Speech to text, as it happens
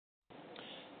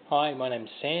Hi, my name's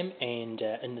Sam, and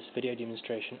in this video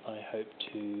demonstration I hope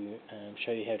to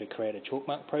show you how to create a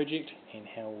Chalkmark project and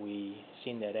how we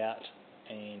send that out,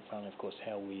 and finally of course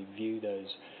how we view those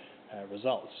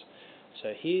results.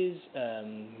 So here's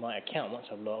my account. Once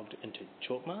I've logged into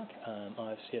Chalkmark,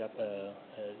 I've set up a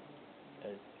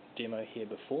demo here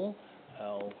before.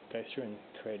 I'll go through and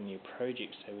create a new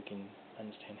project so we can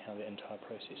understand how the entire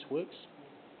process works.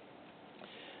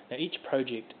 Now each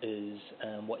project is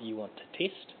what you want to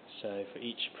test, so for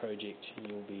each project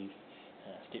you'll be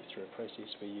stepped through a process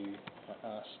where you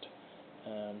are asked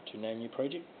to name your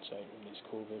project. So let's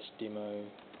call this demo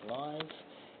live,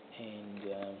 and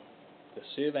the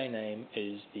survey name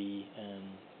is the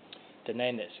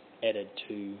name that's added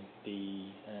to the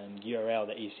URL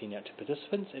that you send out to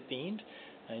participants at the end.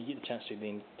 You get the chance to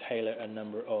then tailor a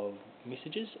number of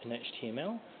messages in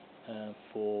HTML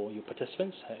for your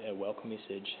participants, a welcome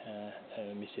message,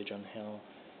 a message on how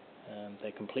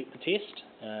they complete the test,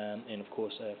 and of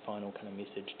course a final kind of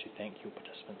message to thank your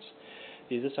participants.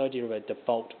 There's this idea of a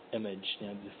default image.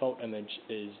 Now the default image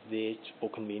is there for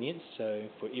convenience, so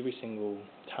for every single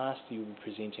task you'll be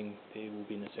presenting there will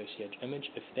be an associated image.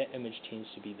 If that image tends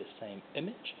to be the same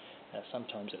image,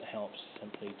 sometimes it helps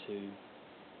simply to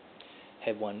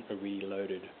have one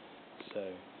reloaded. So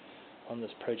on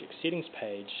this project settings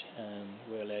page,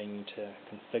 we're allowing you to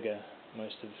configure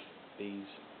most of these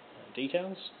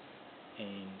details,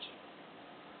 and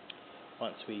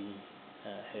once we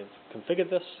have configured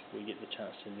this, we get the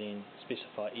chance to then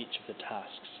specify each of the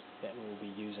tasks that we'll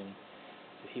be using.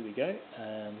 So here we go.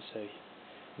 So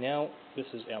now this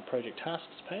is our project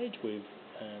tasks page. We've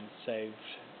saved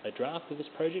a draft of this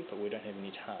project, but we don't have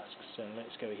any tasks. So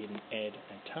let's go ahead and add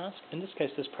a task. In this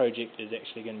case, this project is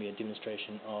actually going to be a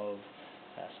demonstration of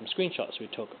some screenshots we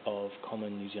took of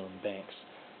common New Zealand banks.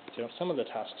 So some of the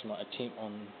tasks you might attempt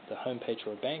on the home page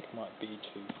for a bank might be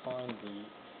to find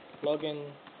the login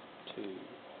to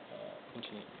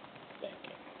internet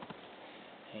banking.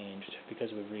 And because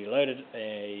we've reloaded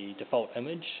a default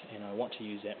image and I want to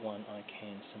use that one, I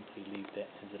can simply leave that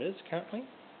as it is currently.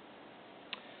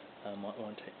 I might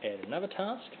want to add another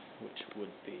task, which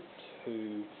would be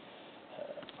to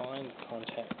find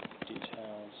contact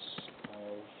details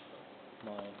of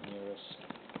my nearest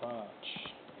branch.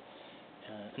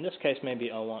 In this case, maybe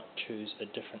I want to choose a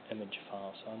different image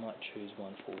file, so I might choose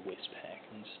one for Westpac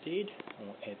instead, and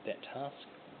we'll add that task.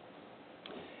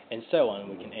 And so on,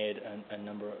 we can add a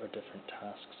number of different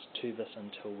tasks to this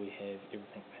until we have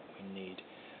everything that we need.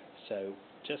 So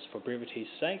just for brevity's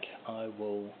sake, I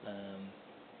will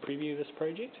preview this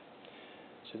project.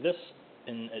 So this,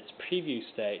 in its preview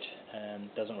state,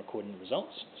 doesn't record any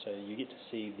results, so you get to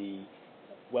see the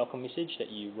welcome message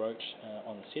that you wrote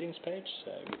on the settings page,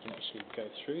 so we can actually go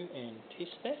through and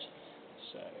test that.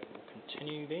 So we'll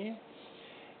continue there,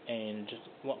 and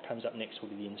what comes up next will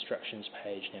be the instructions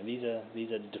page. Now these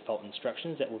are the default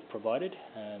instructions that we've provided.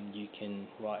 You can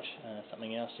write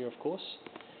something else here, of course.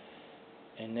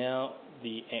 And now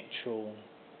the actual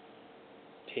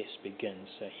test begins.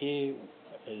 So here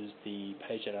is the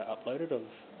page that I uploaded of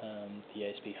the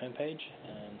ASB homepage,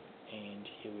 and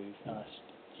here we've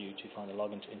asked you to find a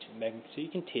login to internet banking, so you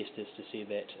can test this to see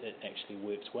that it actually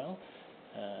works well.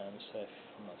 So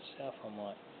for myself, I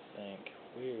might think,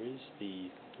 where is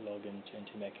the login to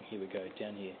internet banking? Here we go,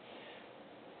 down here.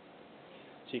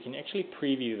 So you can actually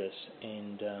preview this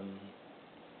and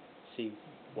see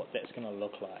what that's going to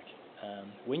look like.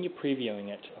 When you're previewing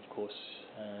it, of course,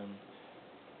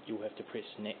 you'll have to press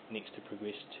next to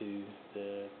progress to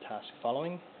the task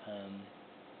following.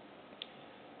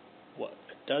 What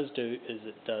it does do is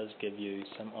it does give you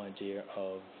some idea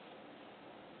of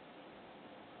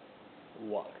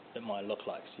what it might look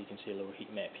like. So you can see a little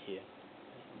heat map here.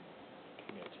 We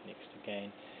can go to next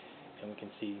again, and we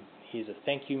can see here's a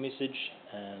thank you message,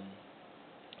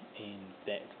 and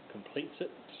that completes it.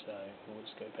 So we'll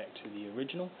just go back to the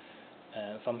original.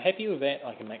 If I'm happy with that,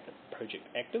 I can make the project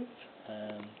active.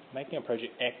 Making a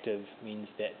project active means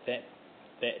that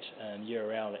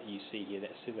URL that you see here,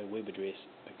 that server web address,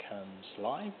 becomes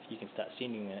live. You can start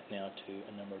sending that now to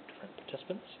a number of different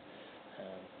participants.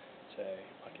 So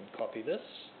I can copy this,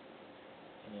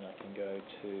 and then I can go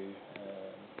to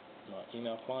my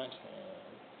email client,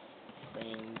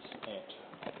 friends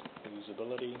at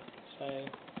usability, say,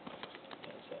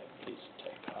 and say please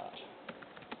take part.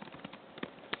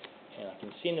 And I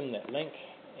can send them that link,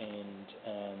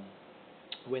 and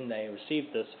when they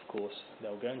receive this, of course,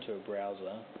 they'll go into a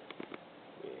browser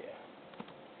where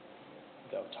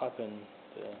they'll type in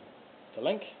the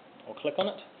link or click on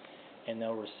it, and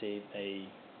they'll receive a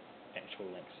actual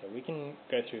link. So we can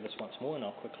go through this once more, and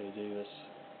I'll quickly do this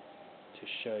to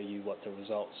show you what the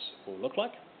results will look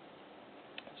like.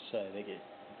 So they get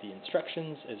the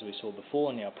instructions as we saw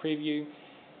before in our preview,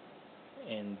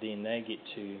 and then they get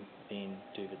to then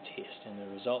do the test, and the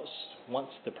results, once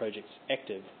the project's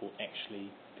active, will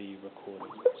actually be recorded.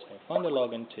 So if I'm to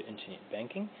log into internet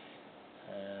banking,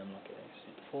 like I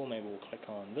said before, maybe we'll click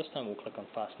on, this time we'll click on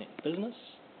Fastnet Business,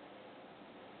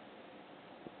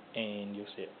 and you'll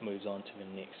see it moves on to the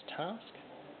next task.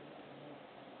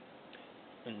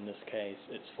 In this case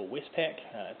it's for Westpac.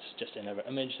 It's just another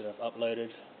image that I've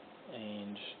uploaded,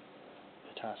 and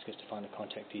the task is to find the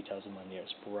contact details of my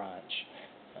nearest branch.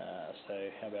 So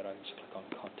how about I just click on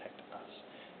Contact Us,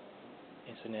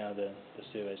 and so now the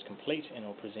survey is complete, and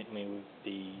it'll present me with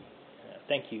the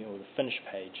thank you, or the finish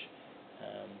page.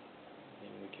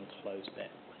 Then we can close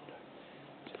that window.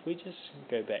 So if we just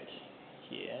go back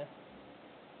here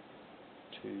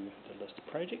to the list of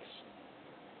projects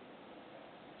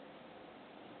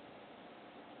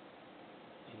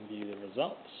and view the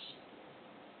results.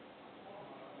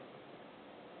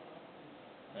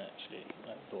 Actually,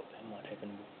 I thought that might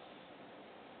happen.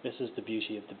 This is the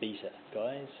beauty of the beta,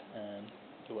 guys.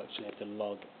 You'll actually have to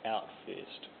log out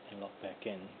first and log back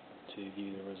in to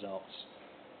view the results.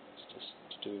 It's just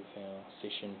to do with our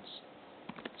sessions.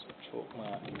 So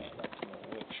Chalkmark at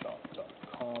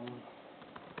optimalworkshop.com.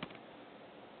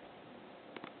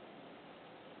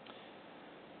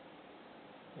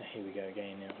 Now here we go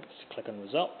again. Now let's click on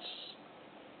results.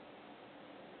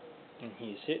 And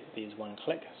here's it, there's one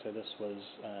click. So this was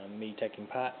me taking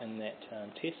part in that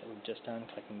test that we've just done,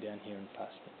 clicking down here in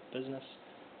Fastnet Business.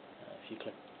 If you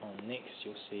click on next,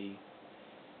 you'll see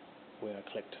where I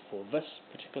clicked for this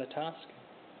particular task,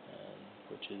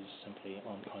 which is simply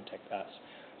on Contact Us.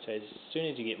 So as soon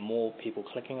as you get more people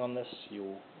clicking on this,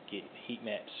 you'll get heat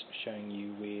maps showing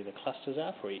you where the clusters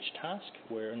are for each task.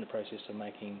 We're in the process of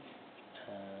making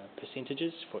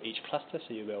percentages for each cluster,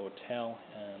 so you'll be able to tell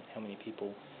how many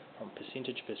people from a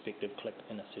percentage perspective click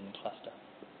in a certain cluster.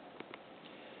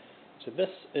 So this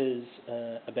is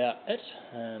about it.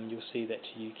 You'll see that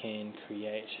you can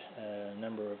create a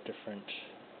number of different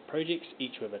projects,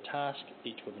 each with a task,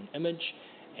 each with an image,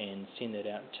 and send that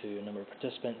out to a number of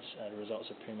participants. The results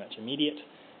are pretty much immediate,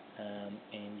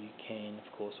 and you can,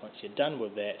 of course, once you're done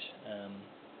with that,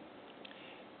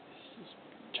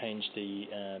 change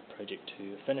the project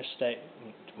to a finished state,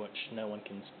 to which no one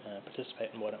can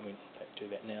participate in. Why don't we in fact do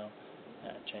that now?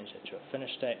 Change that to a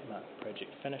finished state, mark the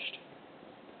project finished,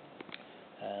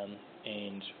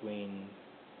 and when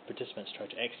participants try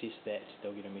to access that,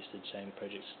 they'll get a message saying the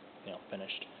project's now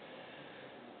finished.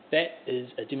 That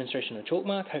is a demonstration of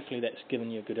Chalkmark. Hopefully that's given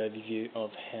you a good overview of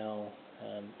how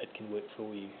it can work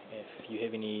for you. If you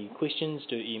have any questions,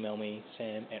 do email me,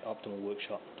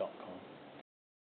 sam@optimalworkshop.com.